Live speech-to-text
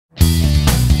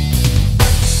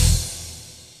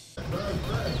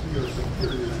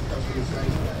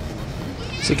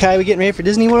So Khai, we getting ready for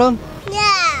Disney World?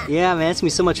 Yeah. Yeah, man, it's gonna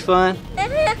be so much fun.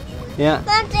 Yeah.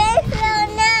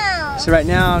 Now. So right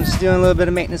now I'm just doing a little bit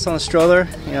of maintenance on the stroller.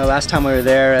 You know, last time we were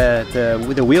there,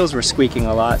 the wheels were squeaking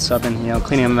a lot, so I've been, you know,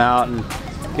 cleaning them out and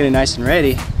getting it nice and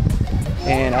ready.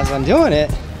 And as I'm doing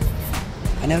it,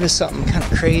 I noticed something kind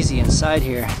of crazy inside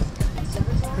here. I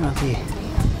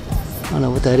don't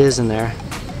know what that is in there.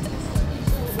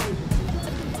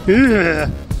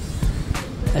 Ugh.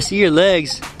 I see your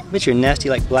legs. I bet you're nasty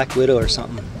like Black Widow or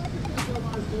something.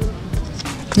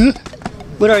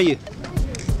 What are you?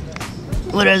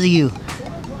 What are you?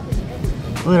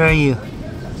 What are you?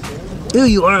 Ooh,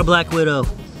 you are a Black Widow.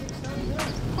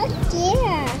 Oh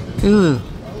dear. Ooh.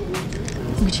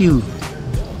 Look at you.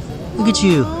 Look at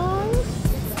you.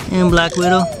 And Black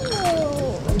Widow.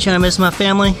 You trying to miss my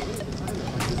family?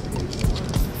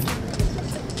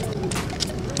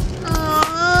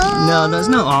 No, there's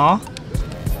no aw.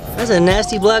 That's a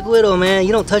nasty Black Widow, man.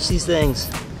 You don't touch these things.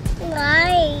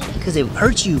 Why? Because they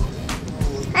hurt you.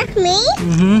 Hurt me?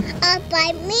 Mm-hmm.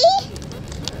 Bite me?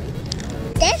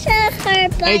 That's a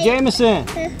hard bite. Hey, Jameson.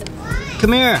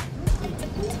 Come here.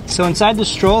 So inside the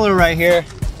stroller right here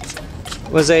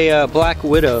was a Black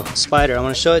Widow spider. I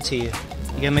want to show it to you.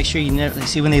 You gotta make sure you never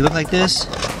see when they look like this.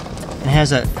 It has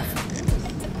that.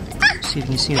 See if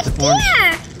you can see it. The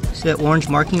orange. See that orange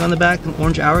marking on the back? The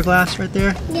orange hourglass right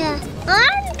there? Yeah.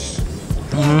 Orange?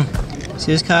 Mm-hmm.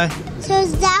 See this, Khai? So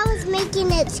that was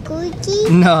making it squeaky?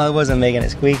 No, it wasn't making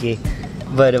it squeaky.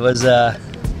 But it was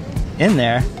in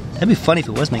there. That'd be funny if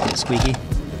it was making it squeaky.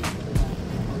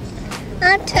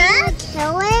 I'll try to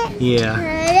kill it? Yeah.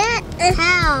 Hurt it?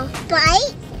 How?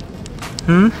 Bite?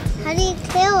 Hmm? How do you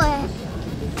kill it?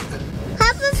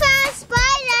 How about a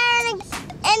spider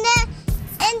in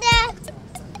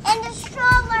the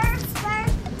stroller?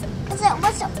 Was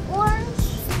it orange?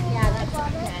 Yeah, that's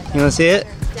okay. You want to see it?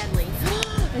 It's deadly.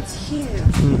 It's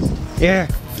huge. Here.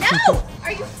 No!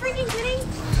 Are you freaking kidding?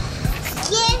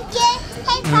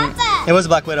 Hey, Papa. It was a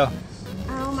Black Widow.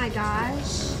 Oh my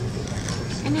gosh.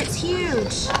 And it's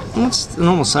huge. Well, it's the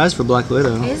normal size for Black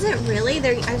Widow. Is it really?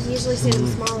 I've usually seen them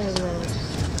smaller than that.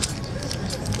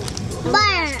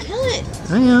 Fire. Kill it.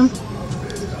 I am.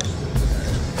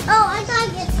 Oh, I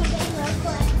gotta get something real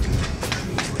quick.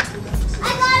 I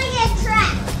gotta get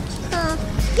trapped.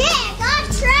 Yeah, I got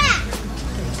trapped.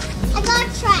 I got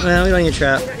trapped. Well, we don't need a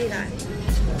trap. We don't need that.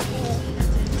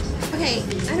 Okay,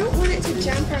 I don't want it to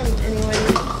jump on anyone.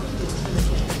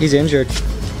 He's injured.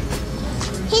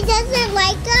 He doesn't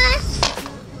like us.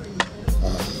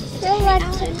 Alright.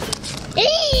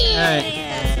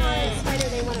 That's not a spider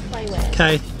they want to play with.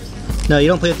 Khai. No, you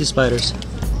don't play with these spiders.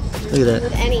 Look at that.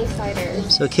 With any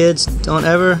spiders. So kids, don't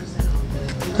ever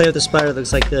play with a spider that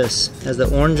looks like this. It has the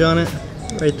orange on it,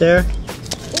 right there.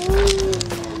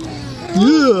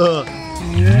 Yeah.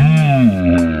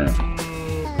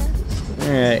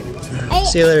 Alright.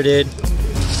 See you later, dude.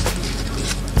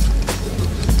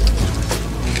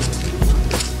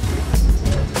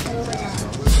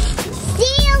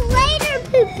 See you later,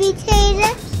 Poopy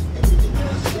Tater.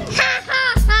 Ha ha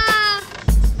ha.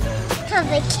 Have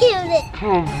a cute it.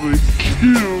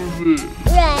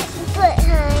 Right, foot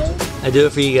high. I do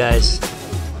it for you guys.